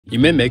You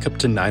may make up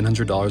to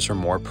 $900 or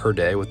more per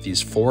day with these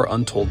 4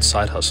 untold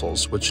side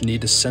hustles, which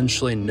need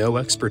essentially no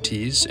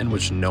expertise and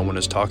which no one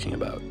is talking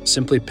about.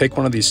 Simply pick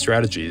one of these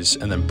strategies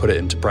and then put it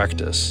into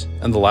practice.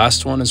 And the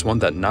last one is one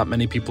that not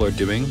many people are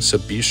doing, so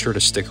be sure to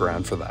stick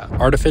around for that.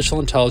 Artificial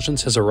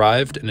intelligence has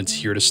arrived and it's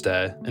here to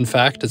stay. In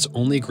fact, it's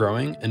only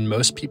growing and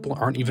most people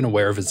aren't even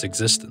aware of its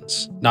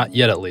existence. Not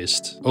yet, at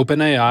least.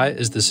 OpenAI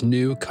is this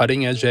new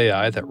cutting-edge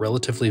AI that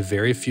relatively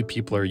very few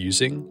people are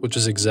using, which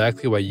is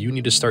exactly why you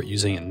need to start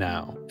using it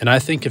now. And I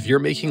think if you're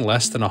making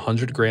less than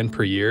 100 grand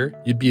per year,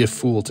 you'd be a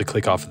fool to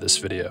click off of this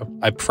video.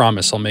 I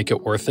promise I'll make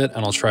it worth it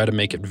and I'll try to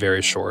make it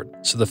very short.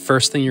 So the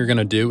first thing you're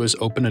gonna do is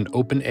open an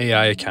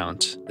OpenAI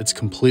account. It's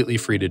completely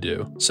free to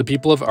do. So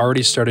people have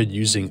already started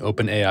using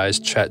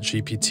OpenAI's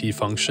ChatGPT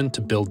function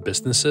to build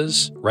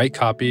businesses, write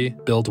copy,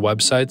 build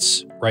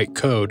websites, write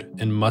code,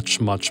 and much,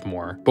 much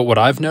more. But what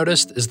I've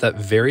noticed is that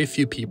very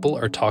few people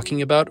are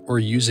talking about or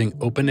using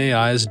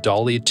OpenAI's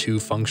Dall-E 2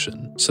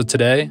 function. So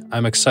today,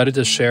 I'm excited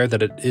to share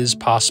that it is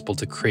possible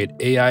to create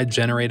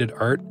AI-generated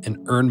art and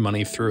earn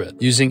money through it.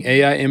 Using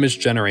AI image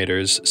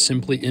generators,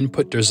 simply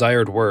input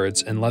desired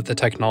words and let the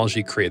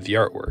technology create the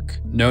artwork.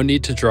 No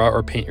need to draw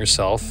or paint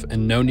yourself,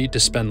 and no need to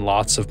spend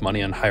lots of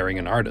money on hiring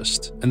an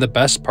artist. And the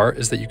best part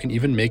is that you can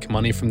even make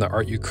money from the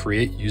art you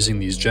create using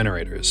these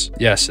generators.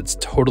 Yes, it's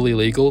totally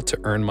legal to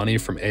earn money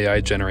from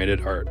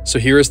AI-generated art. So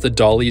here is the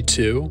Dall-E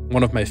 2,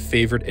 one of my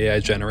favorite AI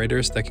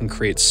generators that can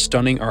create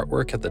stunning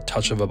artwork at the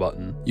touch of a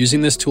button.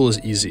 Using this tool is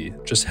easy.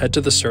 Just head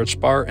to the search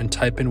bar and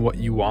type in what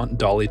you want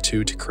Dall-E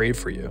 2 to create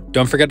for you.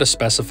 Don't forget to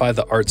specify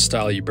the art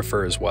style you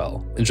prefer as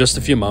well. In just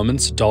a few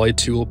moments, Dall-E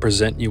 2 will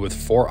present you with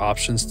 4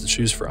 options to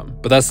choose from.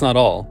 But that's not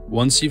all.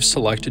 Once you've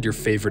selected your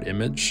favorite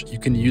image, you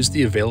can use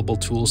the available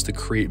tools to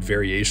create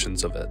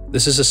variations of it.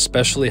 This is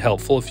especially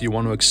helpful if you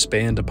want to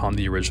expand upon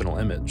the original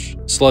image.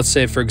 So let's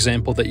say, for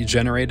example, that you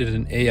generated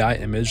an AI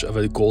image of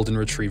a golden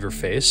retriever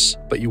face,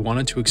 but you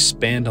wanted to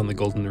expand on the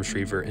golden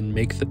retriever and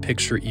make the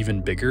picture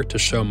even bigger to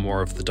show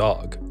more of the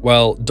dog.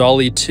 Well,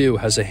 Dall-E 2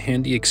 has a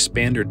handy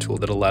expander tool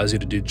that allows you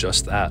to do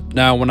just that.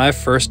 Now, when I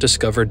first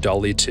discovered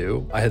Dall-E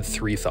 2, I had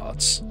 3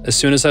 thoughts. As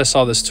soon as I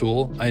saw this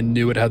tool, I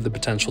knew it had the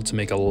potential to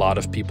make a lot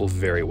of people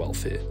very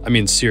wealthy. I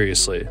mean,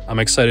 seriously, I'm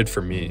excited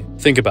for me.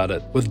 Think about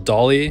it. With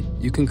Dall-E,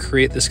 you can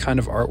create this kind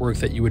of artwork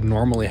that you would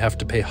normally have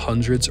to pay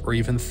hundreds or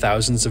even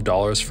thousands of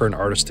dollars for an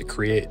artist to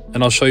create.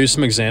 And I'll show you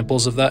some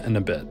examples of that in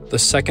a bit. The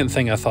second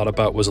thing I thought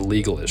about was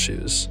legal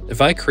issues.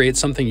 If I create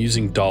something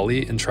using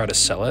Dall-E and try to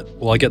sell it,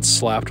 will I get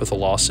slapped with a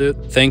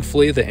lawsuit?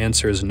 Thankfully, the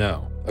answer is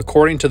no.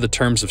 According to the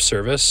terms of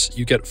service,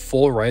 you get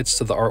full rights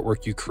to the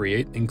artwork you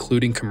create,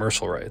 including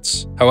commercial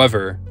rights.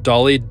 However,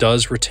 Dall-E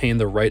does retain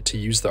the right to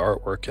use the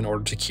artwork in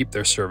order to keep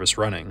their service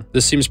running.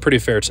 This seems pretty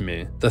fair to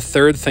me. The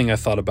third thing I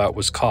thought about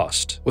was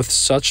cost. With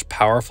such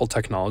powerful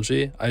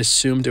technology, I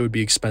assumed it would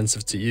be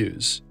expensive to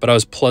use, but I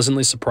was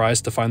pleasantly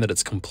surprised to find that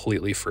it's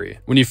completely free.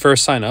 When you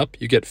first sign up,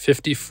 you get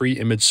 50 free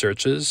image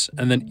searches,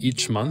 and then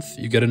each month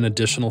you get an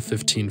additional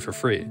 15 for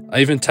free.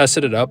 I even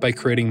tested it out by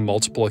creating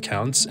multiple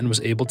accounts and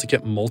was able to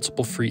get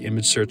multiple free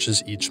image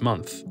searches each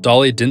month.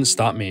 Dall-E didn't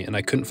stop me, and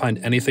I couldn't find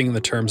anything in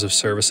the terms of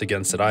service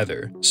against it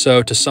either.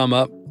 So to sum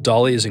up,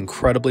 Dall-E is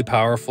incredibly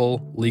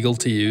powerful, legal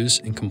to use,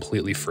 and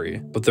completely free.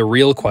 But the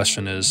real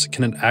question is,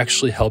 can it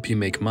actually help you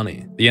make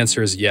money? The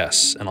answer is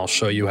yes, and I'll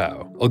show you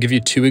how. I'll give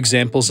you 2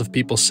 examples of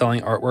people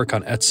selling artwork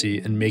on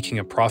Etsy and making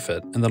a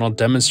profit, and then I'll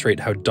demonstrate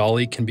how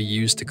Dall-E can be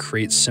used to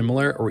create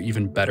similar or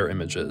even better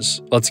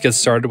images. Let's get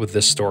started with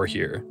this store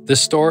here.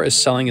 This store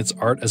is selling its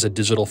art as a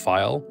digital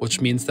file, which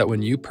means that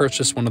when you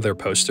purchase one of their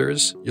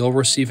posters, you'll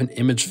receive an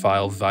image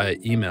file via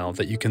email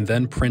that you can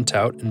then print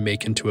out and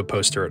make into a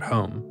poster at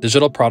home.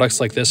 Digital products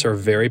like this are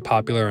very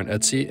popular on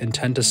Etsy and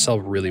tend to sell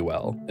really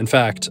well. In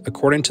fact,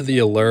 according to the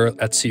Allure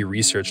Etsy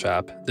research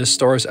app, this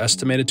store is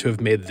estimated to have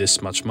made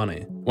this much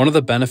money. One of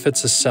the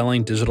benefits of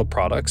selling digital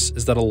products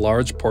is that a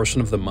large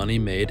portion of the money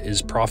made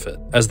is profit,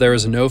 as there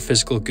is no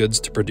physical goods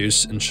to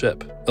produce and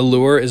ship.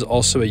 Allure is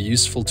also a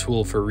useful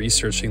tool for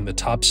researching the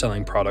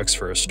top-selling products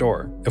for a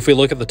store. If we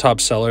look at the top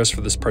sellers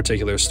for this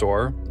particular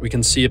store, we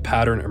can see a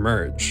pattern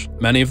emerge.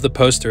 Many of the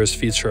posters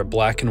feature a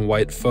black and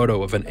white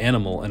photo of an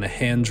animal in a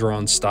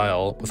hand-drawn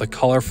style with a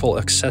colorful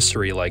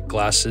accessory like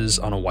glasses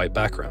on a white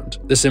background.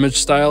 This image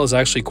style is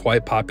actually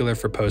quite popular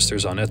for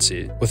posters on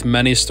Etsy, with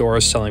many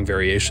stores selling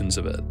variations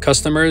of it.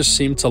 Customers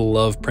seem to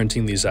love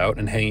printing these out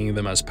and hanging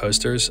them as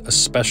posters,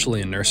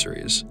 especially in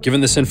nurseries. Given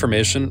this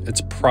information,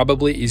 it's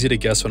probably easy to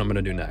guess what I'm going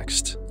to do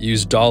next.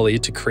 Use Dall-E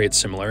to create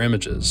similar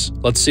images.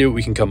 Let's see what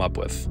we can come up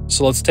with.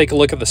 So let's take a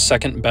look at the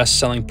second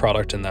best-selling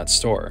product in that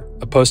store,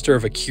 a poster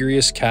of a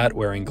curious cat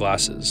wearing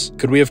glasses.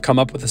 Could we have come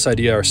up with this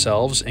idea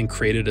ourselves and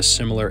created a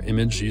similar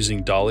image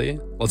using Dall-E?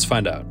 Let's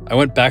find out. I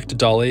went back to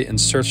Dall-E and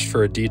searched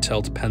for a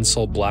detailed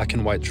pencil black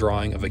and white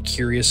drawing of a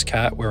curious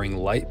cat wearing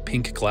light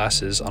pink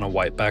glasses on a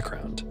white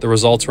background. The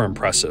results were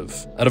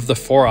impressive. Out of the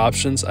 4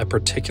 options, I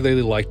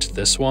particularly liked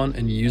this one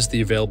and used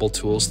the available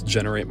tools to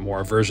generate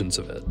more versions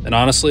of it. And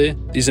honestly,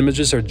 these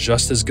images are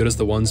just as good as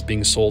the ones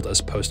being sold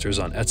as posters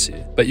on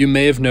Etsy. But you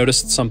may have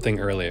noticed something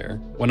earlier.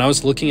 When I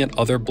was looking at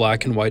other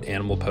black and white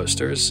animal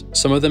posters,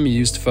 some of them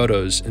used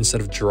photos instead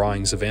of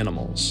drawings of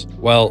animals.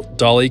 Well,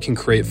 Dall-E can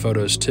create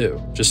photos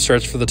too. Just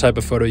search for the type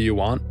of photo you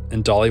want,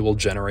 and Dall-E will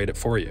generate it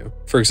for you.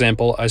 For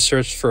example, I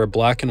searched for a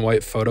black and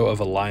white photo of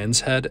a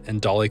lion's head,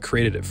 and Dall-E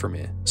created it for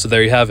me. So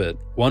there you have it.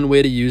 One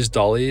way to use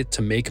Dall-E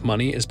to make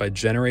money is by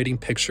generating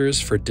pictures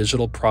for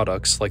digital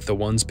products like the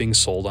ones being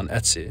sold on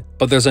Etsy.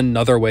 But there's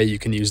another way you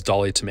can use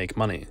Dall-E to make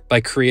money, by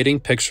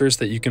creating pictures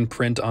that you can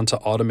print onto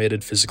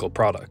automated physical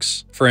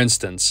products. For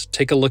instance,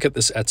 take a look at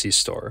this Etsy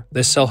store.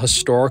 They sell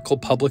historical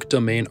public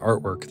domain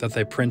artwork that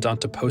they print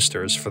onto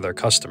posters for their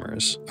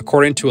customers.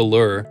 According to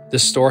Allure,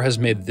 this store has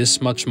made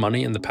this much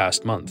money in the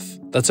past month.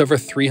 That's over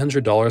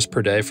 $300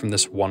 per day from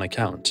this one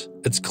account.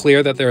 It's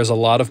clear that there is a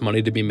lot of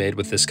money to be made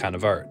with this kind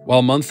of art.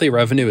 While monthly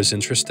revenue is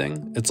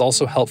interesting, it's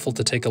also helpful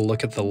to take a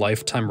look at the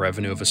lifetime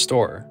revenue of a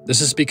store. This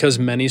is because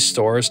many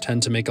stores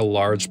tend to make a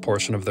large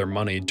portion of their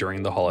money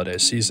during the holiday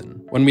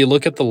season. When we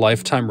look at the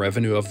lifetime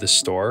revenue of this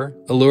store,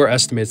 Allure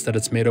estimates that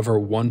it's made over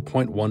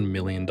 $1.1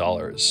 million.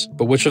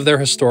 But which of their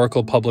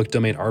historical public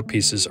domain art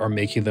pieces are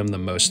making them the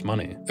most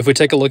money? If we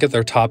take a look at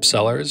their top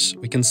sellers,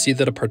 we can see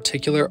that a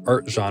particular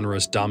art genre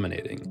is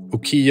dominating: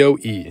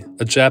 ukiyo-e,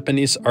 a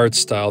Japanese art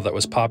style that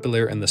was popular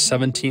in the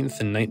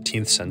 17th and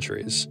 19th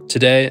centuries.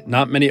 Today,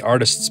 not many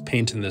artists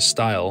paint in this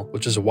style,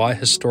 which is why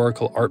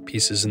historical art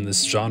pieces in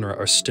this genre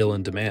are still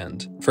in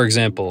demand. For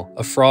example,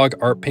 a frog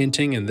art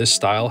painting in this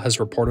style has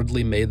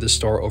reportedly made the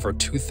store over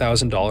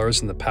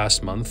 $2,000 in the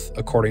past month,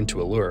 according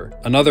to Allure.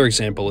 Another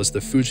example is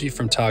the Fuji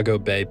from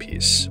Tago Bay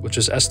piece, which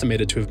is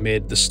estimated to have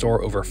made the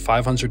store over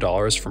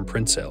 $500 from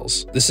print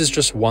sales. This is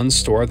just one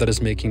store that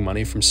is making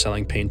money from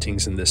selling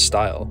paintings in this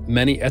style.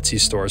 Many Etsy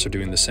stores are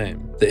doing the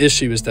same. The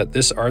issue is that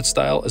this art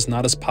style is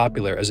not as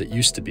popular as it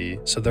used to be,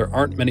 so there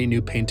aren't many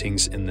new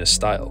paintings in this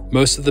style.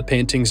 Most of the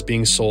paintings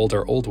being sold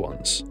are old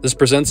ones. This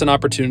presents an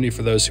opportunity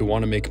for those who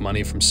want to make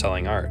money from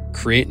selling art.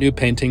 Create new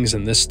paintings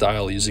in this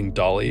style using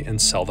Dall-E and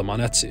sell them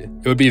on Etsy.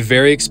 It would be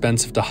very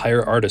expensive to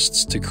hire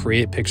artists to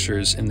create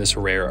pictures in this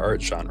rare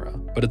art genre,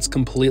 but it's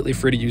completely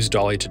free to use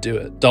Dall-E to do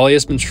it. Dall-E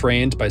has been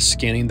trained by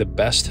scanning the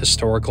best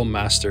historical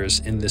masters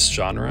in this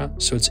genre,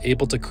 so it's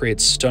able to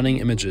create stunning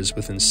images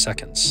within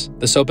seconds.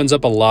 This opens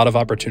up a lot of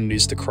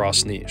opportunities to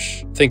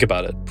cross-niche. Think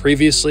about it.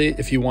 Previously,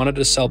 if you wanted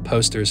to sell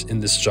posters in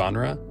this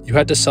genre, you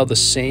had to sell the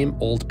same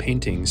old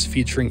paintings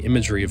featuring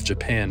imagery of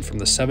Japan from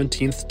the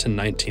 17th to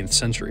 19th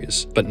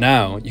centuries. But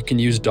now, you can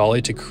use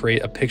Dall-E to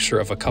create a picture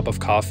of a cup of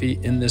coffee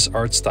in this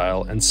art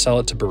style and sell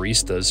it to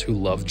baristas who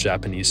love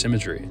Japanese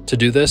imagery. To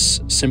do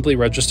this, simply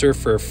register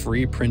for a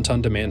free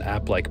print-on-demand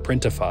app like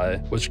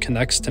Printify, which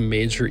connects to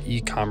major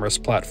e-commerce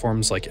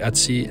platforms like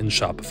Etsy and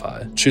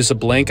Shopify. Choose a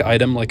blank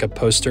item like a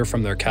poster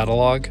from their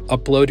catalog,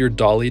 upload your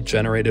Dall-E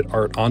generated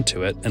art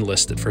onto it, and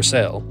list it for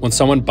sale. When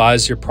someone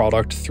buys your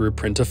product through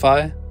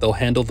Printify, they'll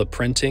handle the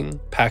printing,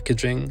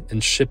 packaging,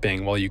 and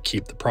shipping while you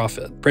keep the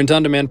profit.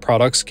 Print-on-demand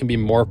products can be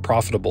more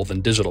profitable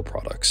than digital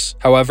products.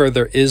 However,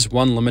 there is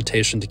one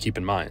limitation to keep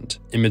in mind: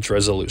 image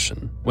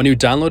resolution. When you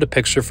download a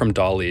picture from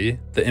Dall-E,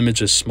 the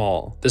image is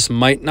small. This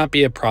might not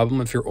be a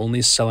problem if you're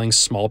only selling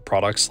small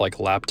products like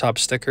laptop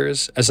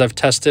stickers, as I've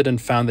tested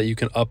and found that you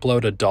can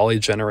upload a Dall-E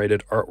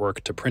generated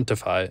artwork to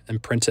Printify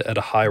and print it at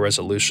a high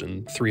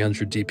resolution,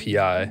 300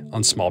 dpi,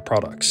 on small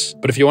products.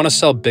 But if you want to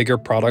sell bigger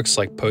products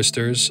like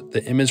posters,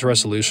 the image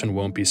resolution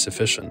won't be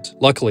sufficient.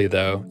 Luckily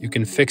though, you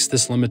can fix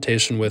this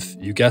limitation with,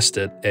 you guessed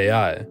it,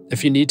 AI.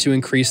 If you need to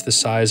increase the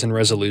size and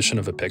resolution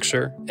of a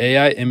picture,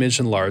 AI Image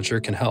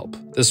Enlarger can help.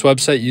 This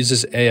website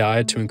uses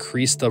AI to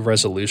increase the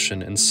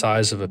resolution and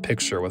size of a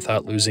picture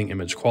without losing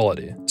image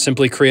quality.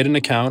 Simply create an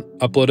account,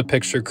 upload a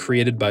picture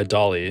created by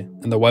Dall-E,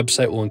 and the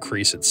website will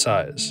increase its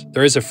size.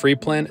 There is a free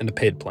plan and a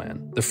paid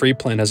plan. The free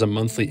plan has a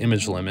monthly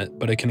image limit,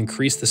 but it can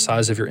increase the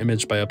size of your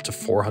image by up to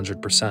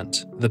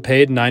 400%. The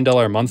paid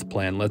 $9 a month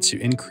plan lets you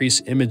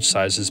increase image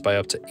sizes by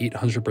up to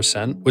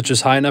 800%, which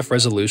is high enough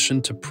resolution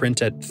to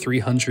print at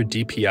 300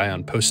 dpi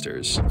on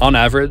posters. On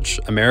average,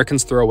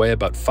 Americans throw away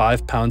about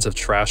 5 pounds of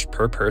trash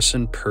per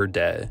person per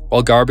day.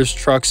 While garbage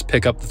trucks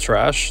pick up the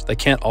trash, they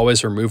can't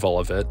always remove all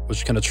of it,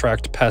 which can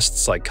attract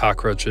pests like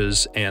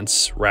cockroaches,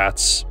 ants,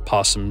 rats,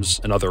 possums,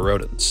 and other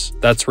rodents.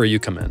 That's where you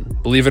come in.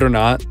 Believe it or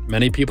not,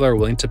 many people are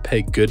willing to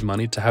pay good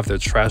money to have their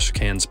trash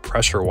cans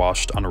pressure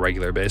washed on a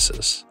regular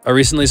basis. I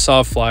recently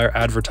saw a flyer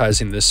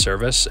advertising this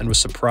service and was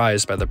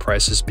surprised by the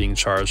prices being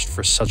charged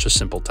for such a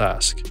simple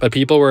task. But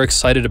people were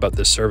excited about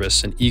this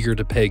service and eager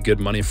to pay good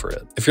money for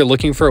it. If you're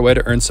looking for a way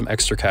to earn some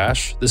extra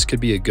cash, this could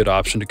be a good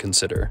option to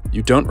consider.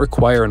 You don't require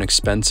require an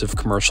expensive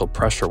commercial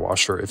pressure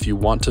washer if you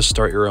want to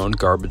start your own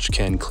garbage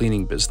can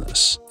cleaning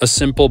business. A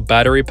simple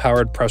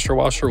battery-powered pressure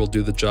washer will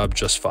do the job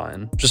just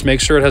fine. Just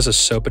make sure it has a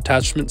soap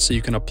attachment so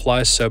you can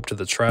apply soap to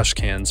the trash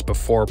cans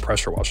before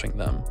pressure washing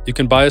them. You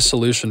can buy a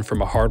solution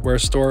from a hardware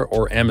store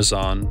or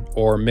Amazon,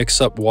 or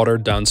mix up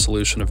watered-down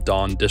solution of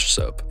Dawn dish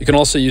soap. You can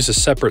also use a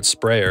separate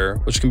sprayer,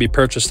 which can be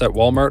purchased at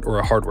Walmart or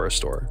a hardware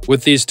store.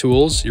 With these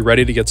tools, you're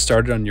ready to get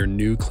started on your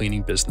new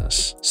cleaning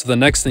business. So the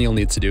next thing you'll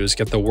need to do is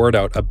get the word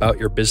out about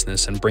your business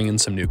and bring in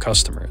some new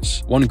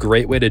customers. One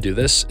great way to do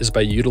this is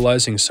by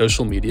utilizing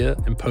social media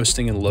and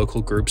posting in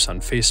local groups on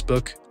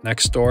Facebook,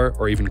 Nextdoor,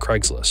 or even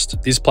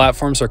Craigslist. These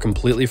platforms are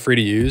completely free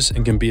to use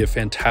and can be a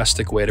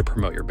fantastic way to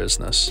promote your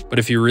business. But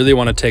if you really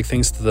want to take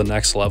things to the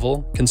next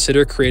level,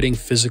 consider creating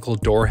physical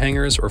door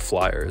hangers or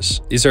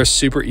flyers. These are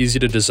super easy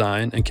to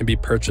design and can be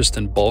purchased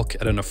in bulk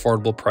at an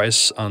affordable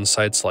price on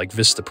sites like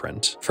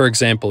Vistaprint. For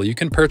example, you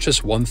can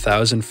purchase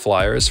 1,000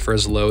 flyers for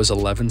as low as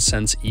 11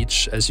 cents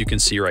each, as you can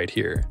see right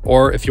here.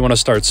 Or if you want to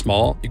start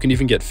small, you can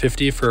even get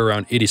 50 for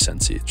around 80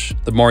 cents each.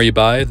 The more you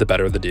buy, the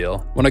better the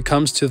deal. When it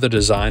comes to the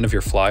design of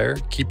your flyer,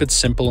 keep it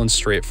simple and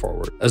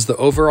straightforward. As the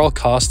overall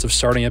cost of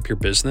starting up your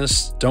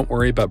business, don't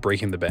worry about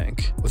breaking the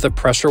bank. With a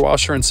pressure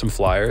washer and some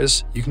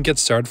flyers, you can get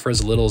started for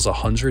as little as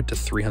 $100 to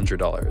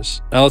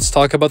 $300. Now let's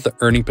talk about the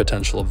earning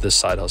potential of this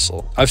side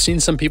hustle. I've seen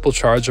some people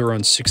charge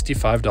around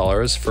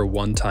 $65 for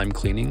one-time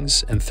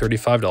cleanings and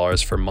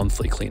 $35 for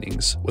monthly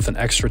cleanings, with an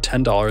extra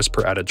 $10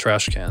 per added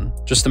trash can.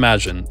 Just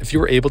imagine, if you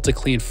were able to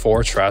clean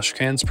 4 trash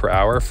cans per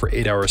hour for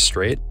 8 hours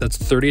straight, that's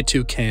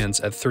 32 cans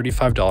at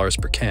 $35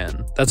 per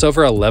can. That's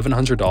over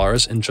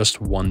 $1,100 in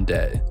just one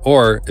day.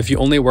 Or if you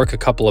only work a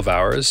couple of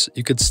hours,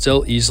 you could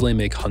still easily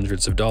make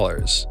hundreds of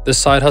dollars. This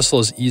side hustle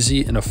is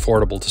easy and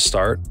affordable to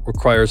start,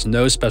 requires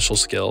no special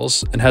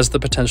skills, and has the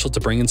potential to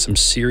bring in some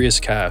serious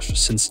cash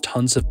since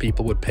tons of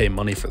people would pay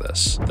money for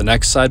this. The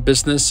next side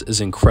business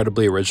is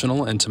incredibly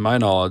original, and to my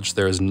knowledge,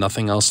 there is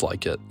nothing else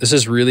like it. This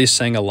is really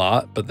saying a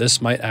lot, but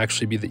this might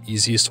actually be the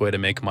easiest way to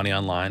make money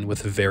online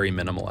with very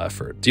minimal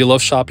effort. Do you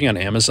love shopping on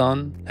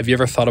Amazon? Have you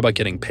ever thought about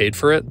getting paid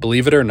for it?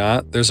 Believe it or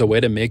not, there's a way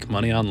to make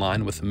money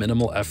online with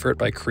minimal effort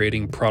by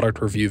creating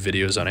product review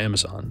videos on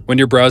Amazon. When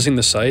you're browsing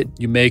the site,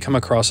 you may come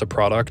across a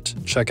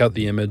product, check out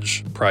the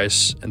image,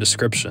 price, and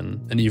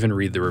description, and even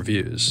read the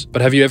reviews.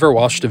 But have you ever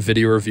watched a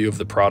video review of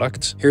the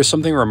product? Here's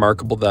something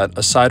remarkable that,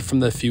 aside from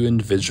the few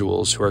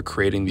individuals who are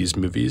creating these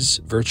movies,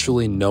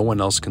 virtually no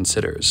one else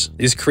considers.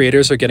 These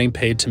creators are getting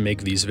paid to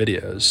make these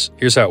videos.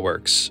 Here's how it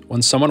works.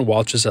 When someone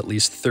watches at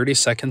least 30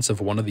 seconds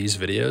of one of these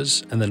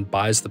videos and then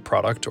buys the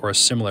product or a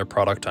similar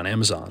product on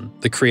Amazon,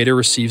 the creator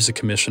receives a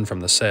commission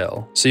from the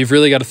sale. So you've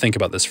really got to think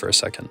about this for a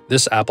second.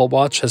 This Apple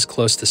Watch has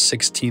close to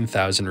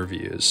 16,000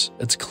 reviews.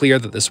 It's clear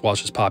that this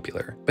watch is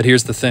popular. But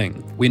here's the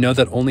thing. We know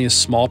that only a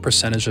small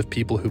percentage of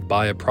people who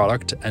buy a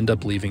product end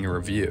up leaving a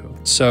review.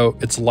 So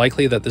it's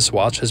likely that this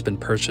watch has been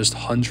purchased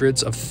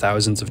hundreds of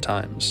thousands of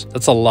times.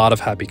 That's a lot of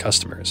happy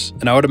customers.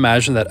 And I would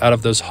imagine that out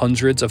of those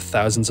hundreds of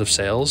thousands of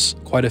sales,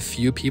 quite a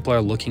few people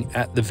are looking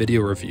at the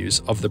video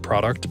reviews of the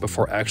product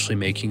before actually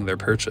making their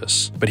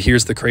purchase. But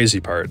here's the crazy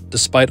part.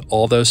 Despite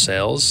all those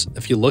sales,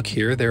 if you look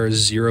here, there are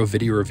 0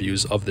 video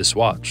reviews of this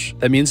watch.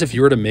 That means if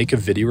you were to make a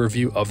video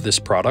review of this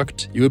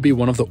product, you would be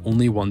one of the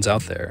only ones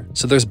out there.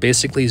 So there's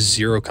basically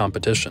 0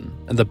 competition.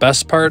 And the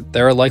best part,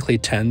 there are likely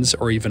tens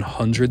or even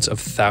hundreds of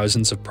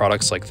thousands of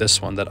products like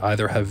this one that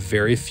either have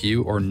very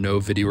few or no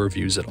video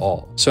reviews at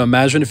all. So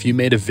imagine if you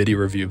made a video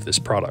review of this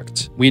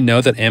product. We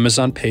know that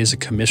Amazon pays a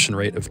commission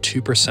rate of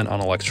 2%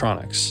 on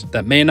electronics.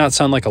 That may not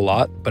sound like a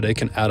lot, but it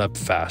can add up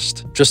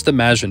fast. Just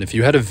imagine if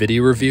you had a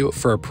video review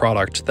for a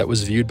product that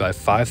was viewed by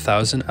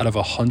 5,000 out of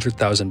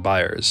 100,000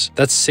 buyers.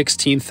 That's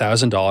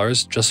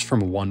 $16,000 just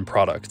from one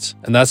product.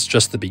 And that's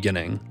just the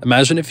beginning.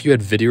 Imagine if you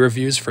had video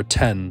reviews for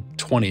 10,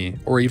 20,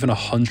 or even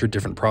 100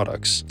 different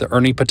products. The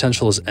earning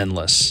potential is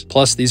endless.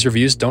 Plus, these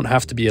reviews don't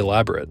have to be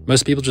elaborate.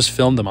 Most people just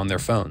film them on their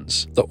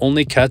phones. The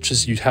only catch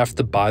is you'd have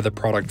to buy the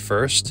product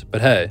first,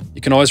 but hey,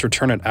 you can always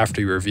return it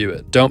after you review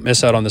it. Don't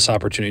miss out on this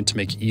opportunity to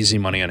make easy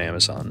money on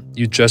Amazon.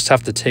 You just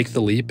have to take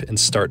the leap and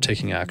start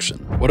taking action.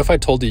 What if I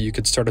told you you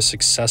could start a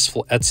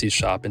successful Etsy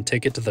shop and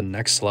take it to the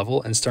next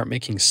level and start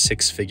making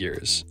 6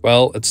 figures?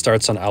 Well, it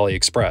starts on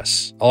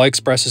AliExpress.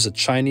 AliExpress is a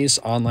Chinese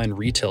online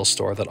retail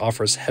store that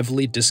offers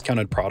heavily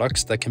discounted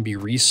products that can be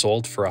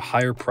resold for a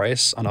higher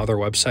price on other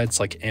websites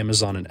like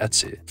Amazon and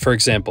Etsy. For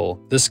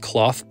example, this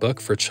cloth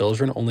book for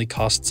children only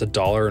costs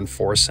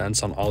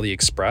 $1.04 on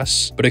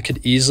AliExpress, but it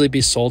could easily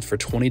be sold for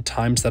 20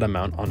 times that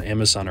amount on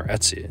Amazon or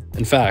Etsy.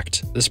 In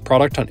fact, this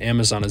product on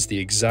Amazon is the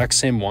exact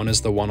same one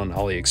as the one on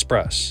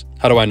AliExpress.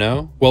 How do I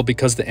know? Well,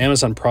 because the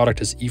Amazon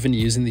product is even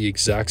using the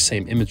exact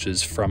same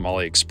images from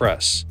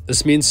AliExpress.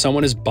 This means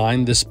someone is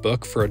buying this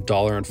book for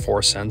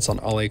 $1.04 on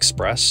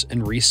AliExpress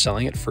and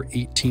reselling it for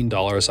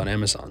 $18 on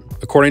Amazon.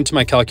 According to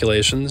my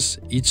calculations,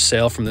 each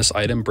sale from this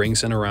item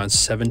brings in around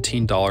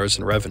 $17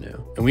 in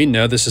revenue. And we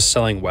know this is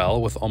selling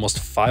well with almost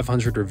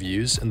 500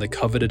 reviews and the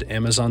coveted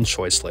Amazon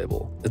Choice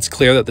label. It's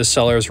clear that this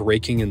seller is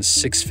raking in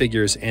 6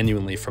 figures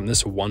annually from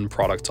this one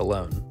product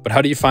alone. But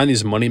how do you find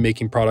these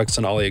money-making products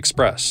on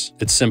AliExpress?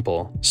 It's simple.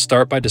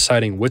 Start by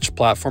deciding which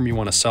platform you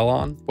want to sell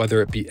on,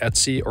 whether it be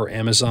Etsy or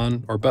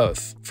Amazon or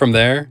both. From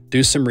there,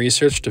 do some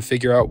research to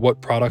figure out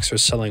what products are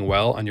selling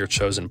well on your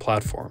chosen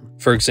platform.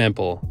 For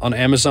example, on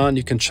Amazon,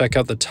 you can check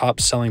out the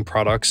top-selling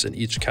products in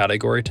each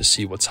category to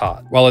see what's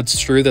hot. While it's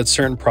true that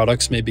certain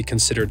products may be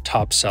considered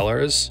top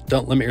sellers,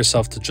 don't limit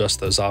yourself to just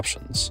those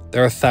options.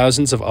 There are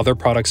thousands of other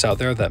products out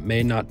there that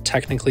may not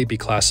technically be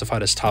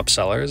classified as top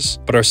sellers,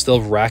 but are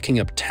still racking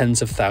up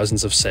tens of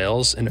thousands of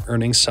sales and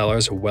earning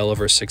sellers well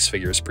over 6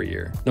 figures per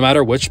year. No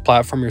matter which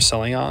platform you're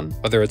selling on,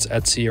 whether it's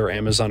Etsy or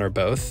Amazon or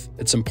both,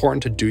 it's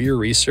important to do your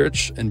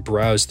research and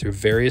browse through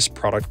various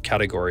product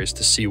categories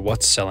to see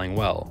what's selling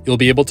well. You'll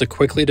be able to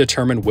quickly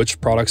determine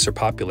which products are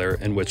popular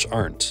and which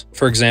aren't.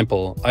 For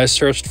example, I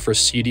searched for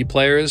CD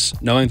players,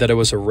 knowing that it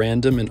was a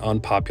random and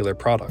unpopular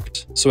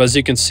product. So as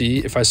you can see,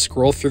 if I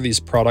scroll through these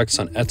products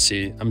on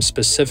Etsy, I'm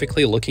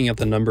specifically looking at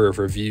the number of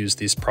reviews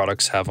these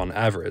products have on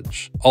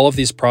average. All of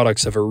these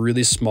products have a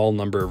really small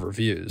number of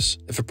reviews.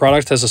 If a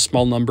product has a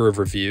small number of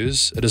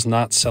reviews, it is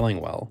not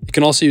selling well. You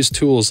can also use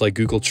tools like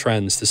Google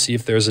Trends to see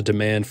if there's a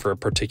demand for a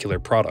particular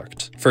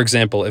product. For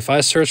example, if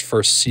I search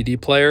for CD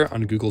player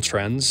on Google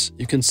Trends,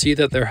 you can see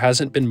that there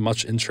hasn't been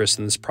much interest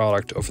in this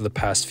product over the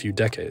past few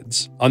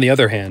decades. On the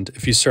other hand,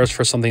 if you search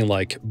for something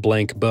like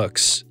blank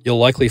books, you'll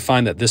likely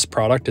find that this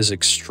product is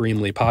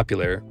extremely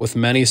popular, with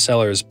many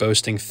sellers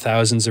boasting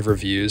thousands of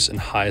reviews and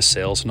high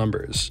sales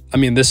numbers. I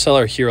mean, this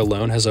seller here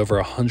alone has over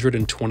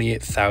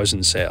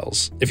 128,000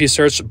 sales. If you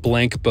search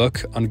blank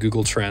book on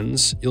Google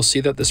Trends, you'll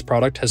see that this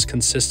product has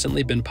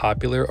consistently been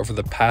popular over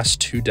the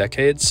past 2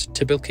 decades,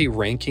 typically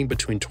ranking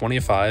between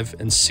 25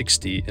 and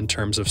 60 in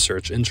terms of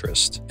search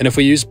interest. And if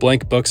we use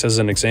blank books as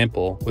an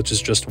example, which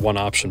is just one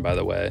option by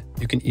the way,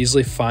 you can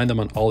easily find them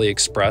on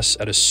AliExpress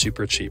at a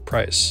super cheap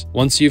price.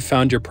 Once you've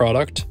found your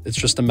product, it's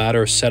just a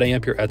matter of setting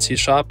up your Etsy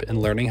shop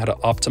and learning how to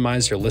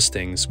optimize your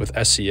listings with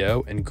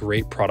SEO and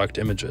great product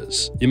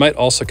images. You might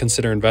also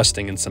consider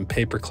investing in some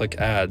pay-per-click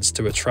ads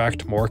to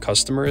attract more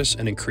customers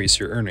and increase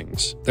your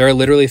earnings. There are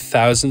literally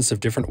thousands of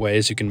different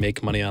ways you can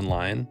make money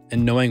online,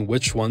 and knowing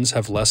which ones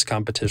have less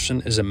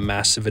competition is a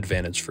massive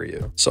advantage for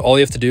you. So all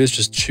you have to do is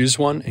just choose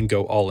one and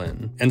go all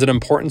in. And an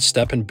important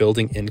step in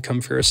building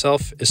income for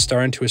yourself is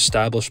starting to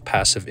establish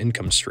passive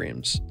income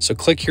streams. So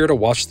click here to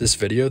watch this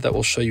video that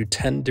will show you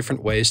 10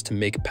 different ways to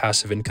make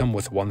passive income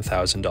with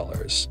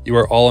 $1,000. You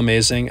are all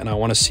amazing, and I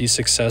want to see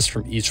success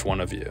from each one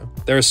of you.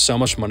 There is so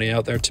much money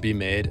out there to be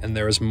made, and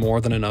there is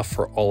more than enough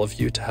for all of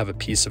you to have a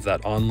piece of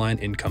that online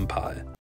income pie.